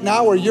place right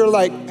now where you're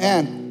like,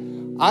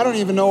 "Man, I don't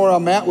even know where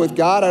I'm at with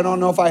God. I don't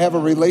know if I have a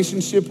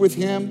relationship with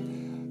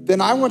him,"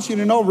 then I want you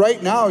to know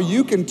right now,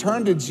 you can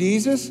turn to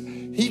Jesus.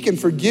 He can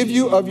forgive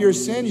you of your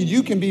sin.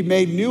 You can be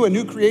made new, a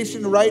new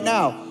creation right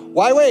now.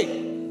 Why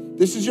wait?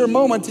 This is your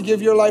moment to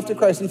give your life to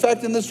Christ. In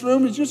fact, in this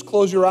room, you just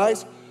close your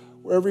eyes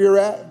wherever you're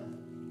at.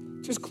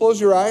 Just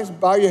close your eyes,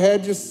 bow your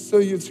head, just so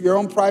it's your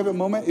own private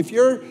moment. If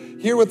you're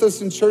here with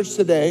us in church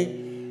today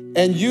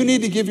and you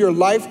need to give your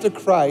life to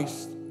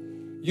Christ,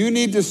 you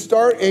need to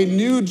start a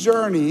new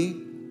journey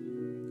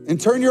and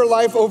turn your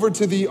life over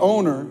to the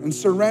owner and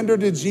surrender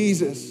to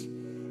Jesus,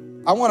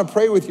 I want to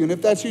pray with you. And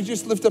if that's you,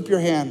 just lift up your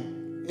hand.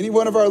 Any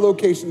one of our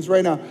locations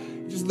right now,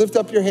 just lift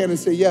up your hand and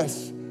say,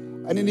 "Yes,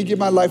 I need to give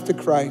my life to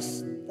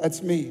Christ.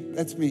 That's me.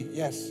 That's me.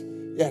 Yes,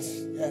 yes,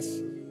 yes,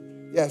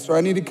 yes." Or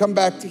I need to come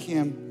back to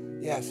him.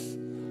 Yes.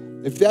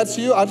 If that's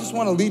you, I just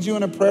want to lead you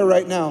in a prayer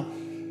right now.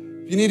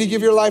 If you need to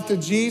give your life to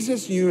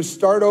Jesus, you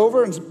start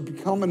over and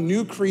become a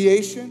new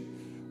creation,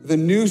 the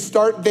new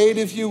start date,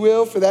 if you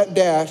will, for that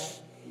dash.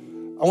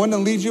 I want to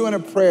lead you in a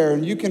prayer,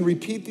 and you can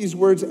repeat these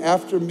words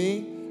after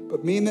me,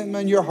 but mean them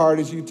in your heart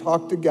as you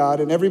talk to God.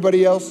 And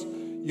everybody else,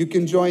 you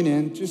can join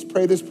in. Just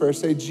pray this prayer.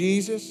 Say,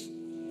 "Jesus,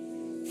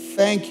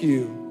 thank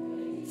you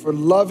for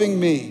loving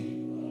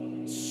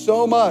me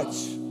so much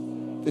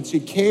that you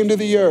came to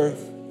the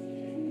earth.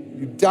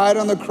 You died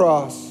on the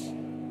cross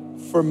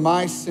for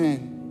my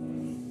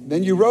sin.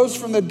 Then you rose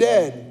from the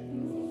dead,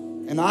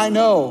 and I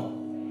know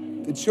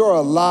that you're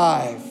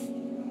alive.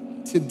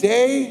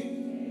 Today,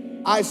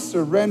 I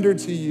surrender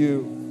to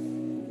you.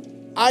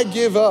 I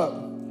give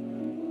up.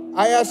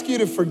 I ask you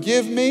to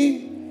forgive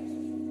me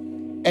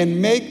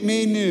and make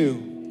me new.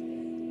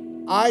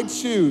 I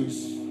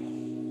choose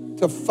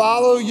to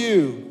follow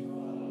you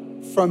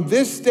from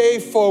this day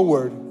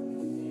forward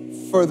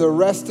for the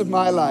rest of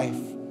my life.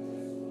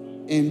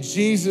 In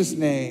Jesus'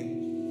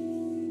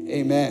 name,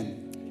 amen.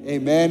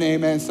 Amen,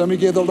 amen. Somebody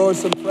give the Lord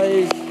some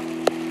praise.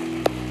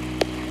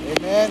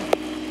 Amen.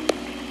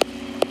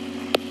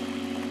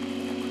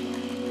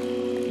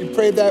 You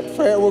prayed that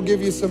prayer. We'll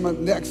give you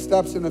some next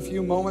steps in a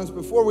few moments.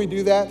 Before we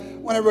do that, I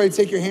want everybody to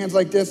take your hands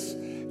like this.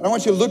 And I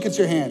want you to look at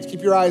your hands.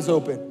 Keep your eyes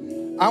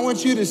open. I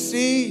want you to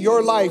see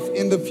your life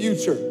in the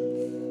future.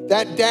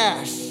 That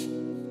dash,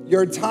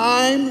 your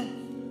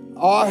time,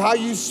 how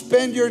you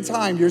spend your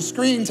time, your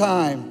screen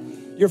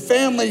time, your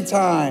family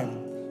time,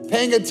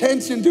 paying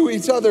attention to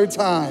each other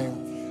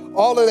time,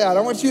 all of that.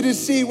 I want you to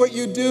see what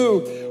you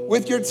do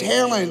with your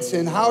talents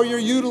and how you're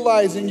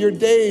utilizing your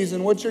days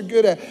and what you're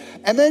good at.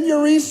 And then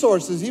your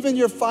resources, even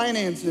your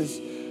finances,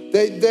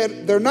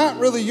 they're not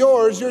really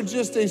yours. You're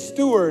just a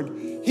steward.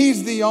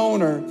 He's the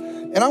owner.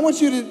 And I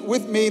want you to,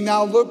 with me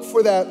now, look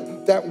for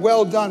that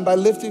well done by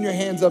lifting your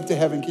hands up to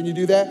heaven. Can you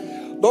do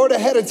that? Lord,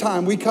 ahead of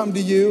time, we come to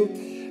you.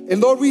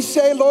 And Lord, we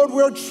say, Lord,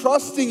 we're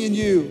trusting in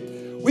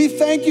you. We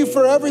thank you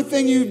for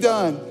everything you've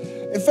done.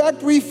 In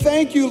fact, we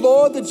thank you,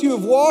 Lord, that you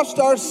have washed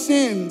our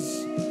sins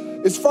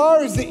as far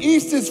as the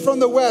east is from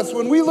the west.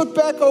 When we look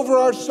back over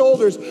our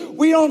shoulders,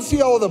 we don't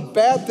see all the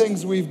bad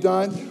things we've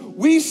done.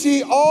 We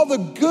see all the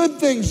good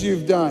things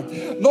you've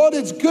done. Lord,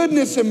 it's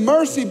goodness and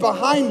mercy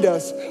behind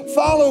us,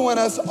 following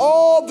us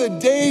all the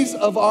days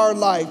of our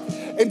life.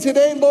 And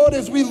today, Lord,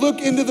 as we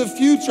look into the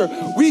future,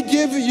 we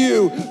give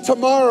you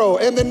tomorrow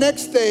and the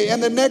next day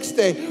and the next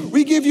day.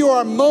 We give you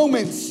our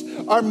moments,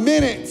 our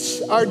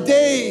minutes, our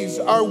days,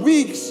 our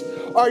weeks,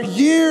 our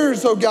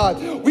years, oh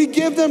God. We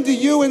give them to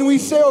you and we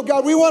say, oh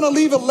God, we want to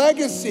leave a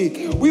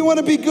legacy. We want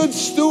to be good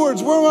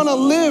stewards. We want to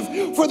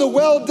live for the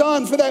well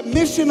done, for that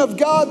mission of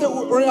God that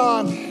we're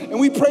on. And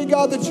we pray,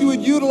 God, that you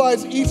would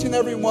utilize each and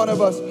every one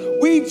of us.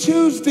 We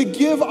choose to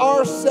give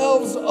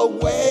ourselves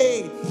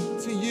away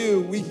to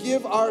you. We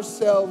give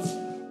ourselves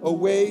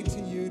away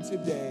to you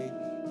today.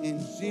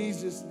 In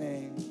Jesus'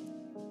 name,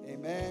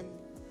 amen.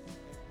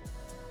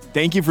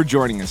 Thank you for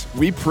joining us.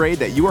 We pray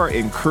that you are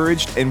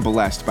encouraged and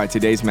blessed by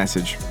today's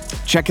message.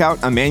 Check out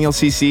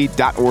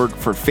emmanuelcc.org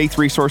for faith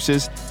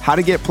resources, how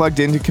to get plugged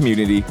into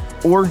community,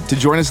 or to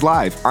join us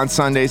live on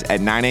Sundays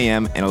at 9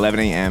 a.m. and 11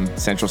 a.m.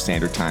 Central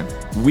Standard Time.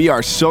 We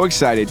are so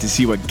excited to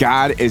see what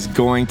God is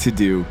going to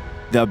do.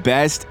 The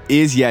best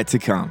is yet to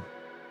come.